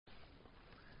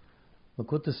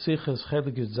Makut Sichas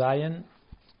Chelik Yud Zayin,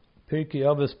 Pirkei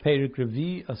Avos Perik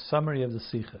Revi, a summary of the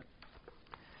Sicha.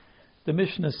 The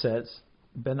Mishnah says,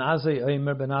 Ben Azai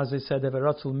said,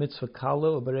 Everatzul mitzvah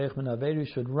kala uberech min averi,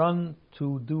 should run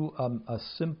to do a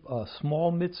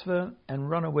small mitzvah and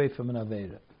run away from an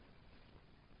avera.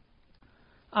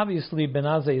 Obviously, Ben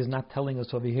Azai is not telling us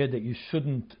over here that you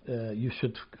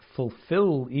should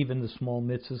fulfill even the small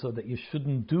mitzvahs, or that you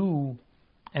shouldn't do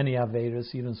any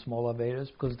averas, even small averas,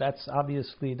 because that's not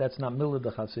milah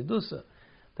de chassidusa.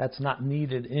 That's not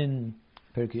needed in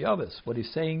Pirkei Avos. What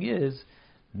he's saying is,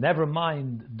 never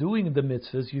mind doing the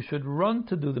mitzvahs, you should run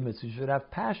to do the mitzvahs. You should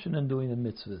have passion in doing the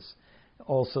mitzvahs.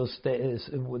 Also,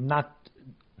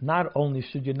 not only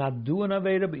should you not do an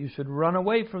avera, but you should run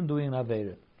away from doing an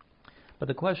avera. But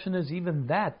the question is, even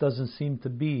that doesn't seem to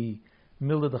be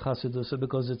milah de chassidusa,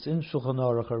 because it's in Shulchan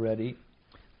Aruch already.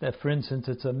 That, for instance,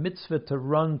 it's a mitzvah to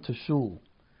run to shul,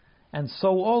 and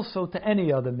so also to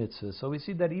any other mitzvah. So we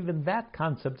see that even that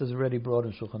concept is already brought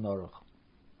in Shulchan Aruch.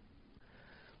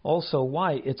 Also,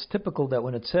 why? It's typical that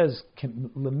when it says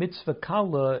mitzvah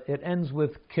kala, it ends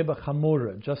with kibbah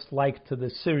chamura, just like to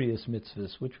the serious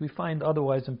mitzvahs, which we find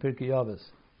otherwise in Pirkei Avos,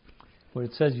 where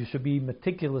it says you should be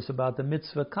meticulous about the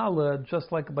mitzvah kala,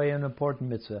 just like by an important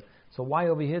mitzvah. So why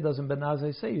over here doesn't Ben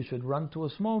Azai say you should run to a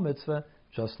small mitzvah,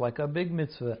 just like a big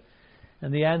mitzvah?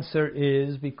 And the answer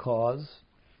is because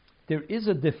there is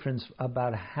a difference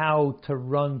about how to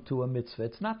run to a mitzvah.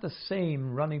 It's not the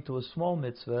same running to a small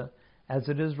mitzvah as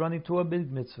it is running to a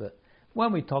big mitzvah.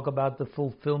 When we talk about the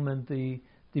fulfillment, the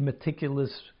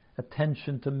meticulous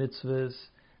attention to mitzvahs,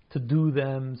 to do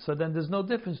them, so then there's no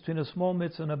difference between a small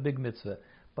mitzvah and a big mitzvah.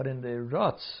 But in the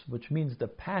rutz, which means the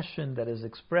passion that is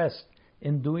expressed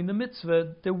in doing the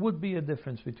mitzvah, there would be a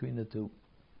difference between the two,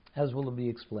 as will be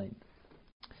explained.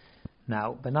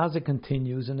 Now, Ben Azai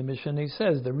continues in the Mishnah. He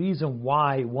says the reason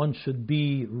why one should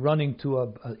be running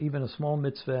to even a small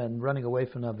mitzvah and running away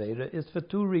from avera is for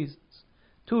two reasons.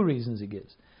 Two reasons he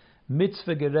gives.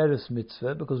 Mitzvah gereres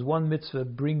mitzvah, because one mitzvah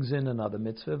brings in another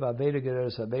mitzvah. Avera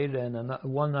gereres avera, and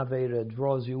one avera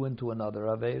draws you into another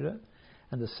avera.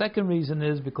 And the second reason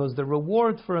is because the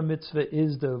reward for a mitzvah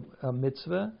is the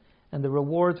mitzvah, and the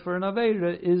reward for an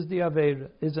avera is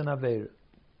an avera.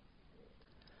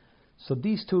 So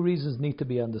these two reasons need to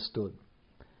be understood.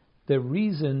 The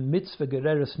reason mitzvah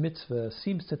gereres mitzvah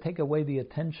seems to take away the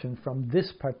attention from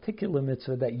this particular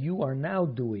mitzvah that you are now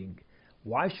doing.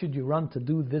 Why should you run to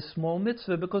do this small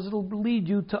mitzvah? Because it will lead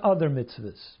you to other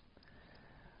mitzvahs.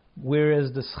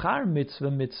 Whereas the schar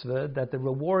mitzvah, that the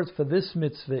reward for this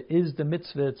mitzvah is the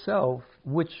mitzvah itself,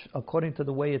 which, according to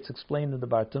the way it's explained in the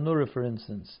Bartanura, for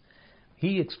instance,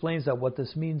 he explains that what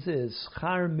this means is,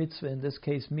 schar mitzvah in this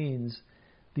case means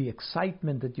the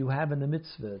excitement that you have in the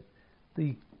mitzvah,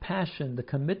 the passion, the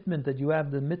commitment that you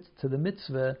have to the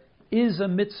mitzvah is a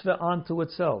mitzvah unto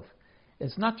itself.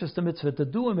 It's not just a mitzvah to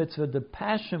do a mitzvah, the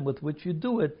passion with which you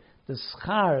do it, the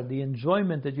schar, the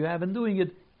enjoyment that you have in doing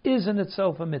it, is in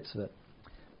itself a mitzvah.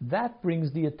 That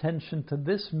brings the attention to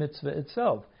this mitzvah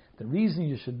itself. The reason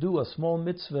you should do a small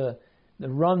mitzvah, the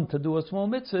run to do a small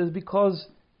mitzvah, is because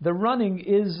the running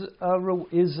is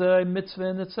a mitzvah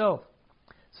in itself.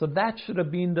 So that should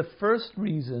have been the first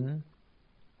reason,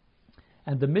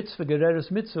 and the mitzvah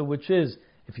gereres mitzvah, which is,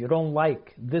 if you don't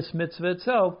like this mitzvah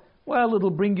itself, well, it'll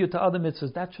bring you to other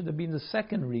mitzvahs. That should have been the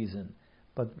second reason.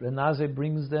 But Ben Azai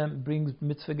brings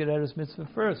mitzvah gereres mitzvah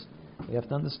first. We have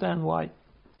to understand why.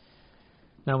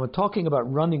 Now, we're talking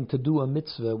about running to do a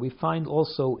mitzvah. We find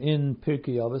also in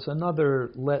Pirkei Avos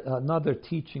another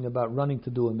teaching about running to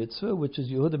do a mitzvah, which is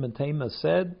Yehuda ben Tema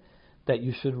said that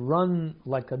you should run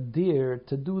like a deer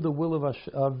to do the will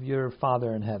of your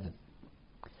Father in heaven.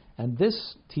 And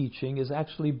this teaching is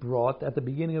actually brought at the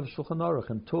beginning of Shulchan Aruch,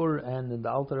 in Tur and in the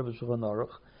Alter of Shulchan Aruch,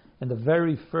 in the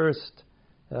very first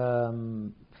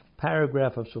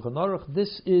paragraph of Shulchan Aruch.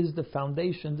 This is the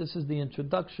foundation, this is the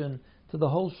introduction to the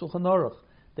whole Shulchan Aruch,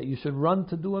 that you should run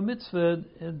to do a mitzvah,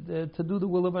 to do the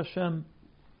will of Hashem.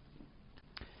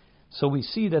 So we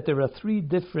see that there are three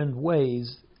different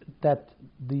ways that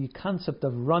the concept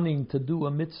of running to do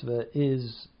a mitzvah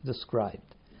is described.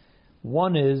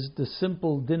 One is the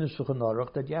simple din of Shulchan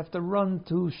Aruch, that you have to run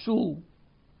to shul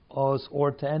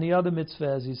or to any other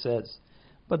mitzvah, as he says.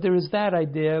 But there is that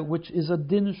idea which is a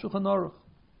din of Shulchan Aruch.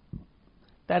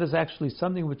 That is actually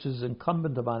something which is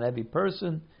incumbent upon every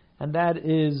person, and that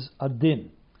is a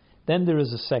din. Then there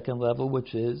is a second level,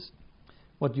 which is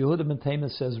what Yehuda ben Tema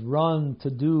says, run to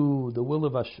do the will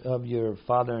of your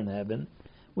Father in heaven,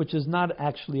 which is not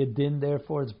actually a din,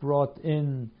 therefore it's brought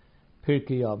in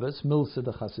Pirkei Avos, Milsa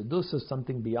de Chasidus, is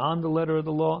something beyond the letter of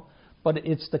the law, but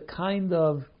it's the kind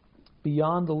of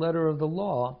beyond the letter of the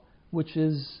law, which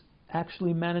is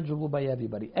actually manageable by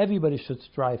everybody. Everybody should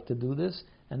strive to do this,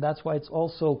 and that's why it's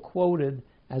also quoted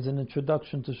as an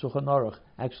introduction to Shulchan Aruch.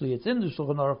 Actually, it's in the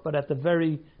Shulchan Aruch, but at the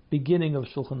very beginning of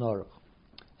Shulchan Aruch.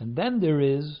 And then there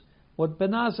is what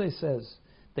Ben Azai says,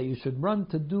 that you should run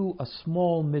to do a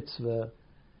small mitzvah,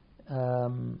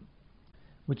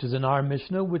 which is in our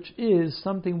Mishnah, which is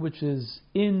something which is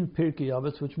in Pirkei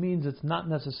Avos, which means it's not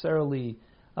necessarily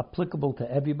applicable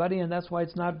to everybody, and that's why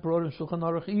it's not brought in Shulchan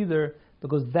Aruch either,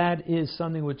 because that is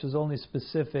something which is only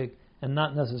specific and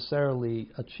not necessarily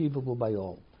achievable by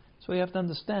all. So you have to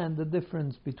understand the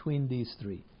difference between these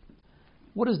three.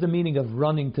 What is the meaning of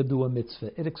running to do a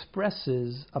mitzvah? It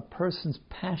expresses a person's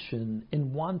passion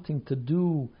in wanting to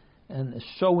do and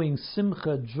showing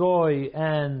simcha, joy,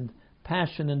 and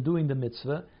passion in doing the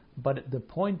mitzvah, but the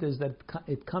point is that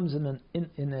it comes in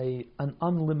an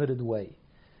unlimited way.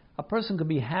 A person can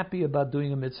be happy about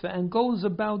doing a mitzvah and goes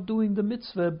about doing the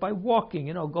mitzvah by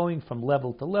walking, going from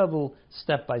level to level,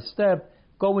 step by step,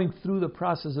 going through the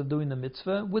process of doing the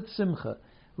mitzvah with simcha.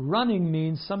 Running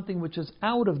means something which is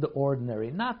out of the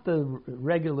ordinary, not the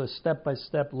regular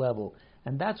step-by-step level.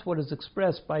 And that's what is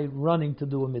expressed by running to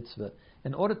do a mitzvah.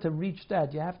 In order to reach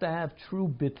that, you have to have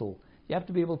true bittul. You have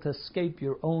to be able to escape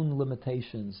your own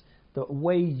limitations, the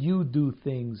way you do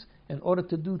things, in order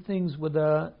to do things with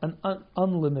an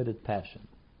unlimited passion.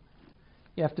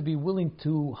 You have to be willing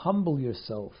to humble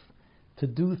yourself, to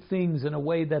do things in a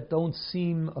way that don't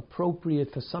seem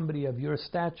appropriate for somebody of your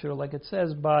stature, like it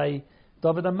says by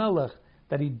David HaMelech,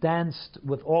 that he danced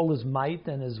with all his might,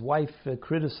 and his wife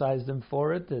criticized him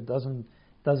for it.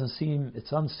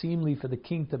 It's unseemly for the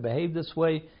king to behave this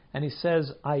way. And he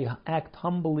says, I act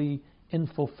humbly in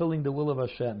fulfilling the will of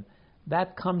Hashem.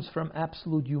 That comes from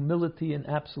absolute humility and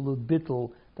absolute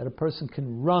bittul, that a person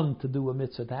can run to do a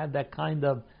mitzvah, to have that kind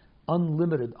of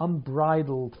unlimited,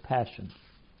 unbridled passion.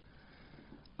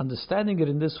 Understanding it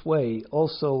in this way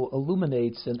also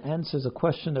illuminates and answers a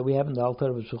question that we have in the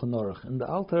Alter Rebbe Shulchan Aruch. In the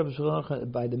Alter Rebbe Shulchan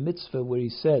Aruch, by the mitzvah where he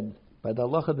said, by the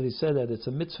halacha that he said that it's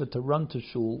a mitzvah to run to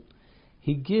shul,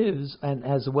 he gives, and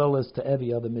as well as to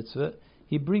every other mitzvah,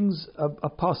 he brings a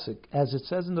pasuk. As it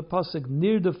says in the pasuk,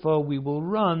 Nirdafa, we will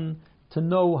run to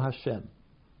know Hashem.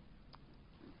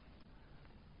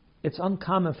 It's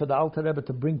uncommon for the Alter Rebbe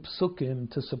to bring psukim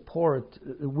to support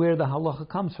where the halacha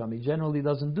comes from. He generally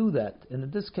doesn't do that. And in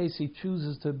this case, he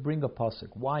chooses to bring a pasuk.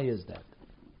 Why is that?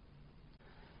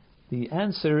 The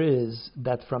answer is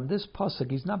that from this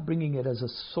pasuk, he's not bringing it as a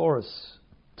source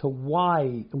to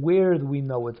where do we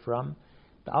know it from.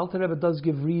 The Alter Rebbe does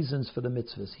give reasons for the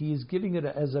mitzvahs. He is giving it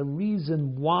as a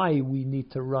reason why we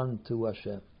need to run to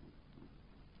Hashem.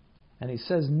 And he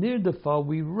says, Nirdafa,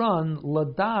 we run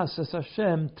ladas es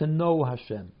Hashem, to know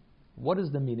Hashem. What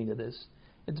is the meaning of this?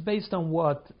 It's based on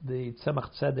what the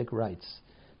Tzemach Tzedek writes.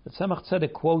 The Tzemach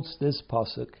Tzedek quotes this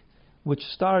pasuk, which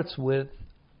starts with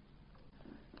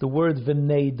the word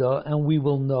v'neida, and we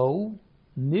will know.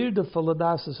 Nirdafa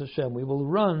ladas es Hashem, we will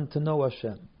run to know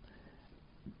Hashem.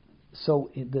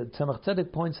 So the Tzemach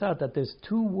Tzedek points out that there's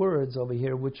two words over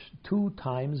here, which two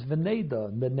times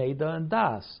v'neida and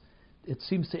das. It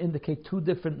seems to indicate two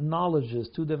different knowledges,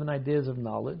 two different ideas of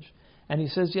knowledge. And he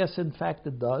says, yes, in fact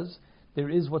it does. There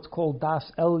is what's called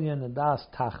das elyon and das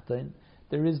tachton.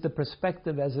 There is the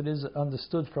perspective as it is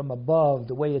understood from above,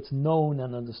 the way it's known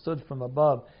and understood from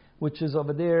above, which is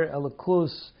over there,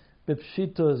 Elikus,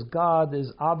 Bipshitus, God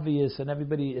is obvious and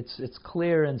everybody, it's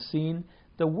clear and seen.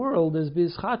 The world is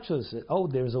Bizchachus. Oh,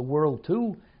 there's a world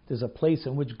too. There's a place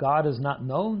in which God is not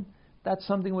known. That's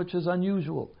something which is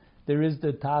unusual. There is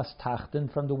the tas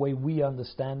tachten from the way we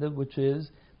understand it, which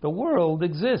is the world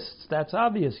exists. That's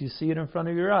obvious. You see it in front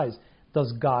of your eyes.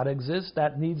 Does God exist?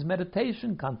 That needs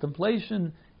meditation,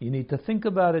 contemplation. You need to think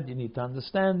about it. You need to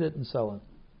understand it, and so on.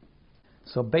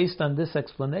 So based on this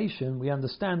explanation, we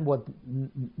understand what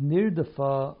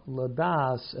nirdafa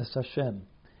ladas es Hashem.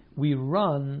 We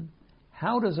run.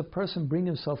 How does a person bring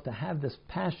himself to have this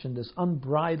passion, this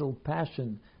unbridled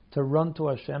passion, to run to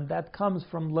Hashem? That comes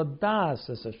from ladas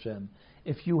es Hashem.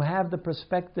 If you have the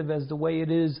perspective as the way it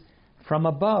is from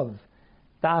above,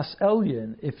 das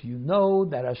elyon, if you know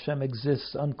that Hashem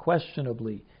exists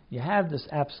unquestionably, you have this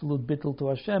absolute bittul to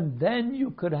Hashem, then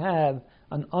you could have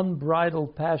an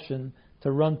unbridled passion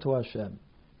to run to Hashem.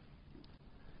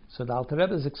 So the Alter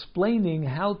Rebbe is explaining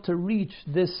how to reach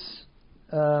this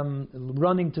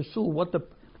running to shul,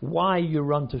 why you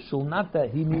run to shul, not that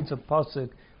he needs a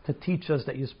pasuk to teach us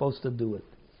that you're supposed to do it.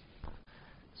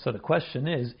 So the question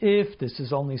is, if this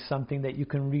is only something that you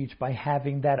can reach by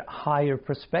having that higher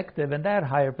perspective, and that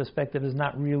higher perspective is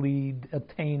not really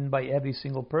attained by every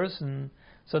single person,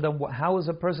 So then how is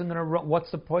a person going to run?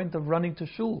 What's the point of running to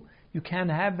shul? You can't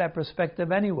have that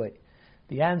perspective anyway.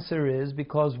 The answer is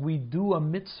because we do a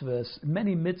mitzvah.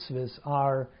 Many mitzvahs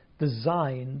are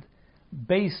designed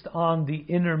based on the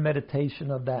inner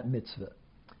meditation of that mitzvah.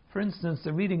 For instance,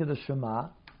 the reading of the Shema,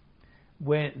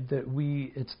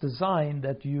 it's designed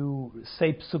that you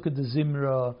say Psukkah de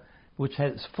Zimra, which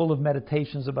is full of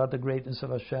meditations about the greatness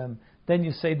of Hashem. Then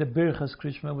you say the Birchas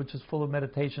Krishma, which is full of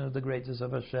meditation of the greatness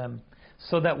of Hashem.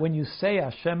 So that when you say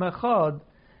Hashem Echad,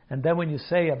 and then when you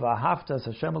say V'ahavtas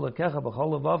Hashem Elokecha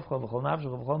b'chol levavcha v'chol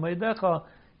nafshecha v'chol meidecha,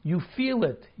 you feel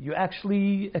it. You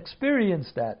actually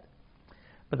experience that.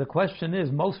 But the question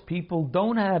is, most people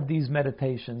don't have these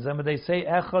meditations. And when they say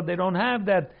Echad, they don't have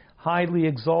that highly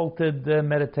exalted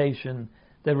meditation,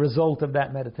 the result of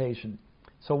that meditation.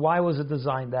 So why was it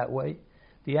designed that way?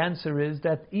 The answer is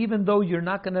that even though you're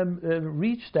not going to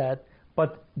reach that,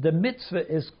 but the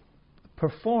mitzvah is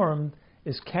performed,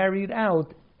 is carried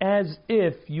out as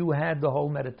if you had the whole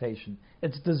meditation.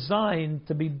 It's designed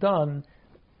to be done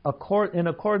in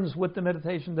accordance with the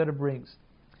meditation that it brings.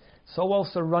 So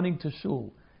also running to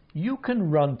shul. You can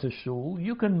run to shul,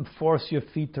 you can force your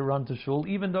feet to run to shul,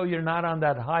 even though you're not on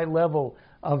that high level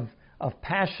of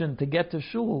passion to get to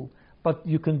shul, but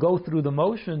you can go through the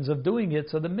motions of doing it.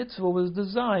 So the mitzvah was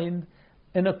designed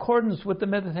in accordance with the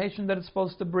meditation that it's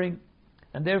supposed to bring.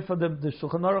 And therefore the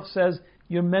Shulchan Aruch says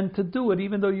you're meant to do it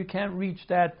even though you can't reach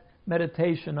that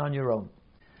meditation on your own.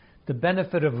 The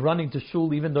benefit of running to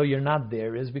shul even though you're not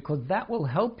there is because that will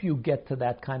help you get to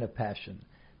that kind of passion.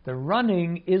 The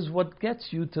running is what gets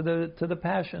you to the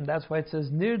passion. That's why it says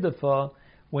nirdafa.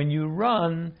 When you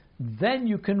run, then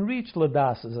you can reach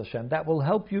Ladas as Hashem. That will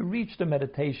help you reach the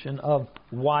meditation of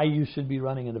why you should be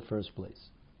running in the first place.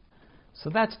 So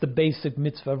that's the basic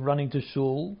mitzvah of running to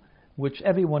shul, which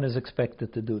everyone is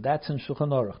expected to do. That's in Shulchan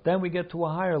Aruch. Then we get to a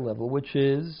higher level, which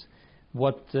is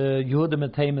what Yehuda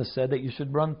Matema said, that you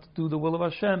should run to do the will of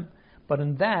Hashem. But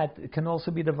in that, it can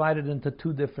also be divided into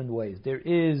two different ways. There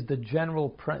is the general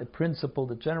principle,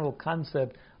 the general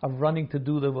concept of running to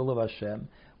do the will of Hashem,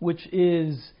 which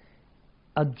is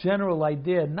a general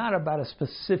idea, not about a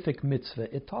specific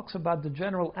mitzvah. It talks about the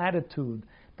general attitude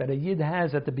that a Yid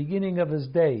has at the beginning of his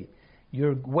day.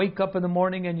 You wake up in the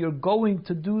morning and you're going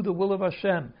to do the will of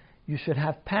Hashem. You should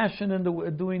have passion in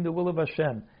doing the will of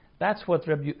Hashem. That's what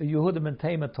Rabbi Yehuda ben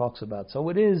Tema talks about. So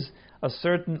it is a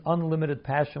certain unlimited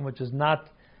passion which is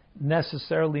not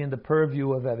necessarily in the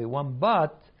purview of everyone,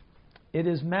 but it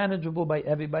is manageable by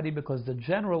everybody because the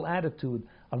general attitude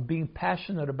of being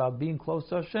passionate about being close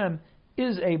to Hashem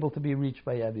is able to be reached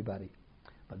by everybody.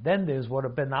 But then there's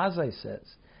what Ben Azai says,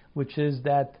 which is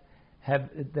that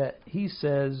he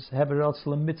says,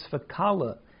 mitzvah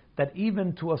kala, that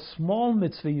even to a small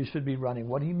mitzvah you should be running.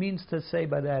 What he means to say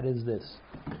by that is this.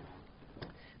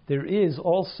 There is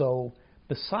also,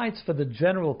 besides for the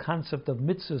general concept of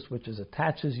mitzvahs, which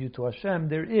attaches you to Hashem,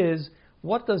 there is,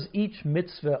 what does each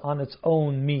mitzvah on its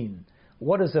own mean?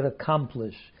 What does it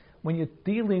accomplish? When you're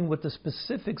dealing with the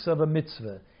specifics of a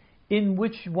mitzvah, in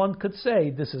which one could say,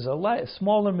 this is a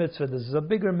smaller mitzvah, this is a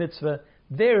bigger mitzvah,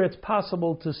 there it's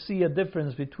possible to see a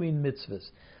difference between mitzvahs.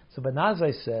 So Ben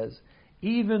Azai says,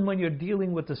 even when you're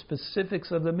dealing with the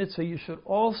specifics of the mitzvah, you should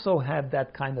also have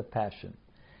that kind of passion.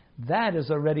 That is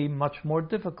already much more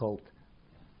difficult,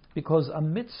 because a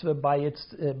mitzvah by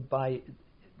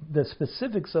the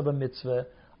specifics of a mitzvah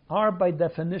are by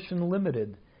definition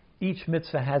limited. Each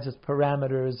mitzvah has its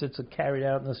parameters, it's carried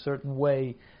out in a certain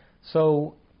way.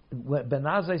 So Ben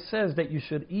Azai says that you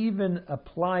should even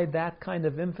apply that kind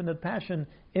of infinite passion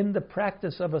in the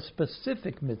practice of a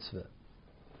specific mitzvah.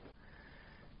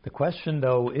 The question,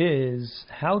 though, is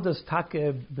how does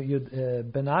Ben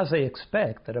Azai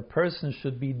expect that a person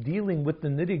should be dealing with the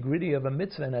nitty-gritty of a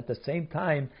mitzvah and at the same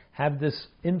time have this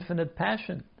infinite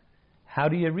passion? How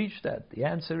do you reach that? The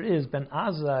answer is Ben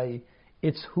Azai,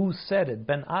 it's who said it.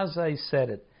 Ben Azai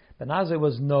said it. Ben Azai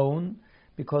was known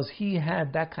because he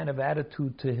had that kind of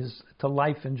attitude to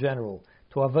life in general,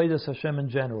 to Avodas Hashem in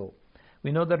general.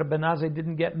 We know that Ben Azai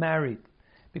didn't get married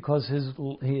because his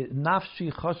nafshi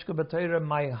choshka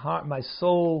b'Torah, my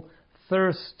soul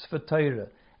thirsts for Torah,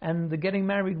 and the getting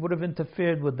married would have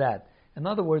interfered with that. In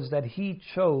other words, that he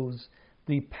chose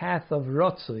the path of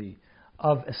rotzoi,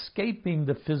 of escaping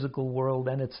the physical world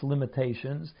and its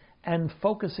limitations, and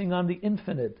focusing on the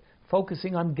infinite,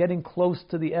 focusing on getting close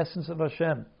to the essence of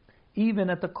Hashem, even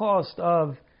at the cost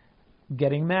of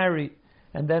getting married.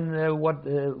 And then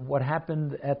what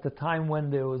happened at the time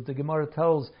when the Gemara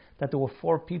tells that there were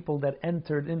 4 people that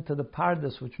entered into the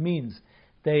Pardes, which means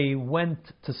they went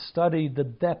to study the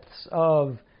depths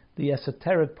of the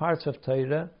esoteric parts of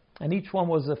Torah, And each one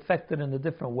was affected in a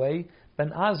different way. Ben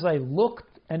Azai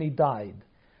looked and he died.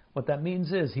 What that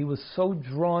means is he was so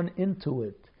drawn into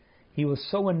it, he was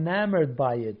so enamored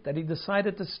by it, that he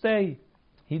decided to stay.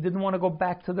 He didn't want to go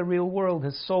back to the real world.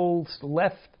 His soul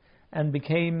left and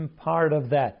became part of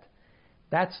that.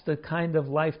 That's the kind of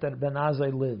life that Ben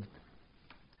Azai lived.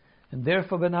 And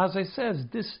therefore Ben Azai says,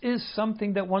 this is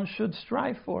something that one should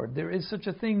strive for. There is such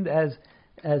a thing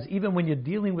as even when you're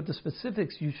dealing with the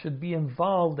specifics, you should be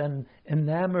involved and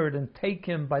enamored and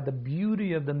taken by the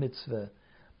beauty of the mitzvah,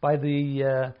 by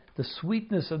the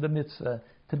sweetness of the mitzvah,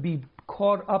 to be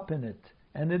caught up in it.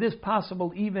 And it is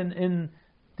possible even in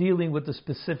dealing with the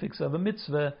specifics of a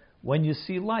mitzvah when you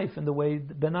see life in the way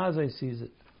Ben Azai sees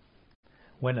it.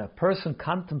 When a person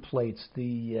contemplates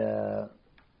the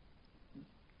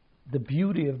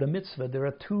beauty of the mitzvah, there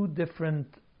are two different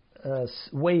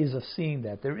ways of seeing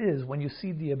that. There is when you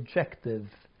see the objective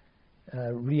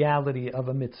reality of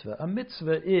a mitzvah. A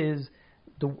mitzvah is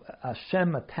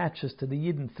Hashem attaches to the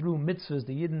Yidden through mitzvahs.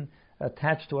 The Yidden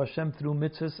attach to Hashem through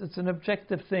mitzvahs. It's an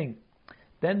objective thing.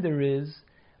 Then there is,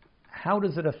 how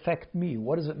does it affect me?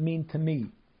 What does it mean to me?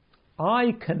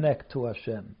 I connect to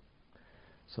Hashem.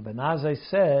 So Ben Azai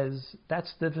says,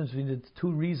 that's the difference between the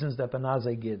two reasons that Ben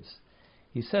Azai gives.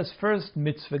 He says, first,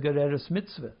 mitzvah gereres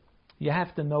mitzvah. You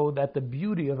have to know that the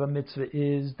beauty of a mitzvah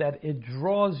is that it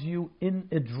draws you in,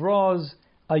 it draws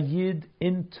a Yid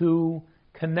into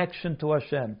connection to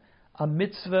Hashem. A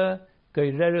mitzvah,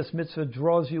 gereres mitzvah,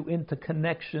 draws you into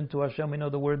connection to Hashem. We know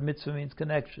the word mitzvah means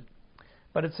connection.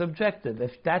 But it's subjective.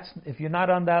 If you're not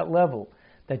on that level,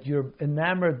 that you're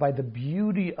enamored by the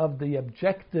beauty of the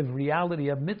objective reality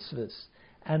of mitzvahs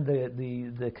and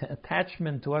the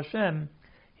attachment to Hashem,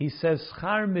 he says,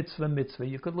 schar mitzvah mitzvah.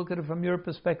 You could look at it from your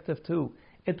perspective too.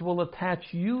 It will attach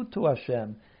you to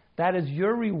Hashem. That is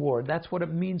your reward. That's what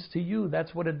it means to you.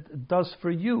 That's what it does for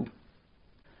you.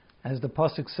 As the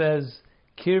pasuk says,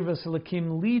 kirvas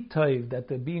elakim li tov, that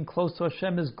the being close to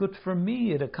Hashem is good for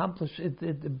me.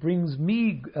 It brings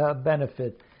me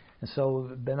benefit. And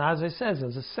so Ben Azai says,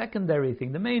 as a secondary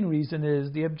thing, the main reason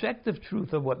is the objective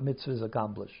truth of what mitzvahs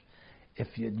accomplish. If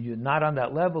you're not on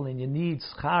that level and you need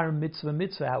schar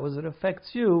mitzvah, how does it affect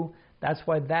you? That's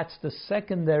why that's the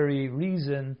secondary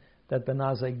reason that Ben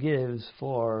Azai gives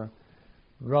for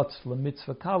rotz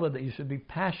l'mitzvah kala, that you should be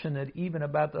passionate even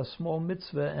about a small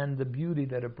mitzvah and the beauty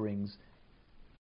that it brings.